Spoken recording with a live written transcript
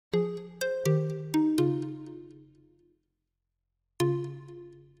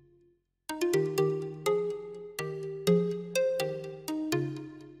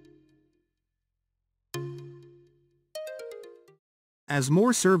As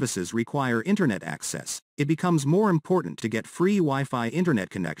more services require internet access, it becomes more important to get free Wi-Fi internet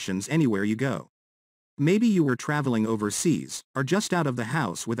connections anywhere you go. Maybe you were traveling overseas, or just out of the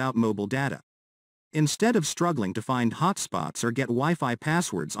house without mobile data. Instead of struggling to find hotspots or get Wi-Fi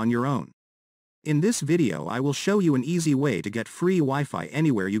passwords on your own. In this video I will show you an easy way to get free Wi-Fi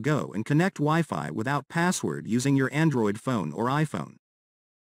anywhere you go and connect Wi-Fi without password using your Android phone or iPhone.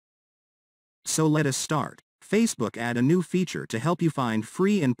 So let us start. Facebook add a new feature to help you find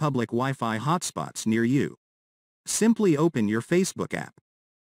free and public Wi-Fi hotspots near you. Simply open your Facebook app.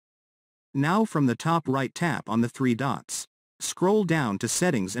 Now from the top right tap on the three dots. Scroll down to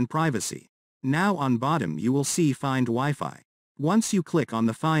Settings and Privacy. Now on bottom you will see Find Wi-Fi. Once you click on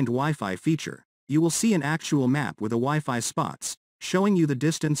the Find Wi-Fi feature, you will see an actual map with the Wi-Fi spots, showing you the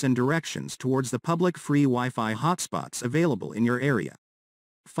distance and directions towards the public free Wi-Fi hotspots available in your area.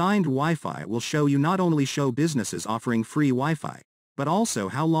 Find Wi-Fi will show you not only show businesses offering free Wi-Fi, but also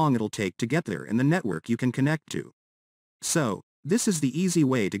how long it'll take to get there and the network you can connect to. So, this is the easy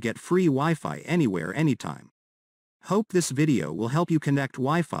way to get free Wi-Fi anywhere anytime. Hope this video will help you connect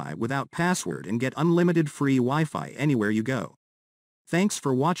Wi-Fi without password and get unlimited free Wi-Fi anywhere you go. Thanks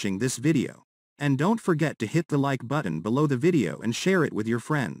for watching this video. And don't forget to hit the like button below the video and share it with your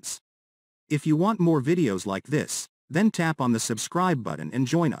friends. If you want more videos like this, then tap on the subscribe button and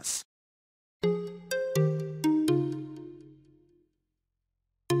join us.